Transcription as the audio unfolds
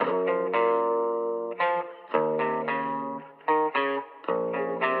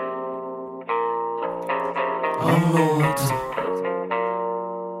don't know what to.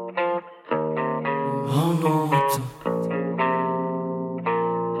 I don't know what to.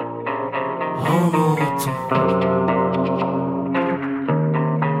 I don't know what to.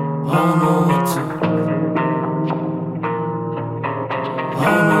 I don't know what to. I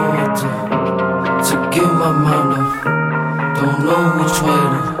don't know what to get my mind off. Don't know which way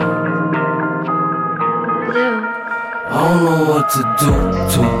to. I don't know what to do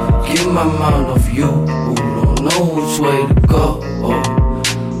to get my mind off you. Don't know which way to go.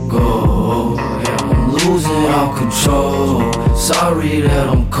 Yeah, I'm losing all control. Sorry that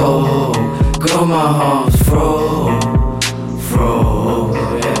I'm cold. Girl, my heart's froze.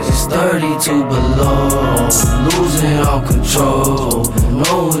 Yeah, it's 32 below. Losing all control. Don't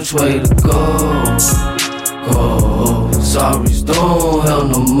know which way to go. Sorries don't help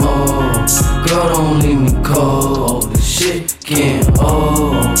no more. Girl, don't leave me cold. This shit getting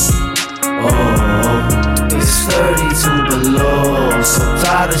old. It's 32 below. So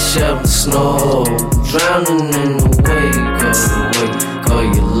tired of shelling snow. Drowning in the wake of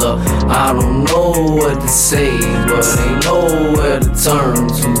your love. I don't know what to say, but ain't nowhere to turn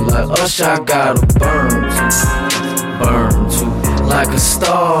to. Like Usher, I gotta burn to. Like a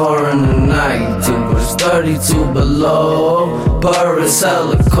star in the night, but it's 32 below. Paris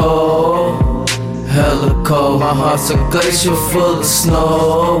hella cold. My heart's a glacier full of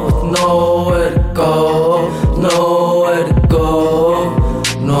snow, with nowhere to go, nowhere to go,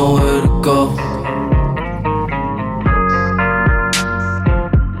 nowhere to go.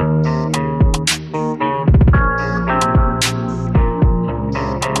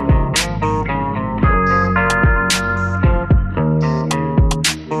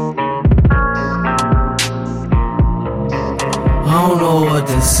 I don't know what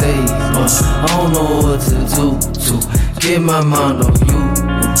to say, but I don't know what to do to get my mind off you.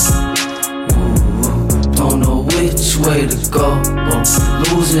 Don't know which way to go.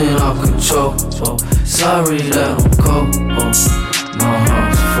 Losing all control. Sorry that I'm cold. My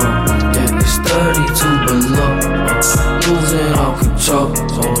heart's froze. Yeah, it's 32 below. Losing all control.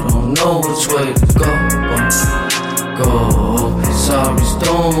 Don't know which way to go. Sorries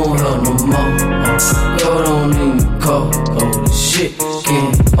don't help no more. Girl, don't leave me cold. This shit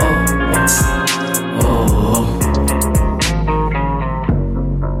getting old.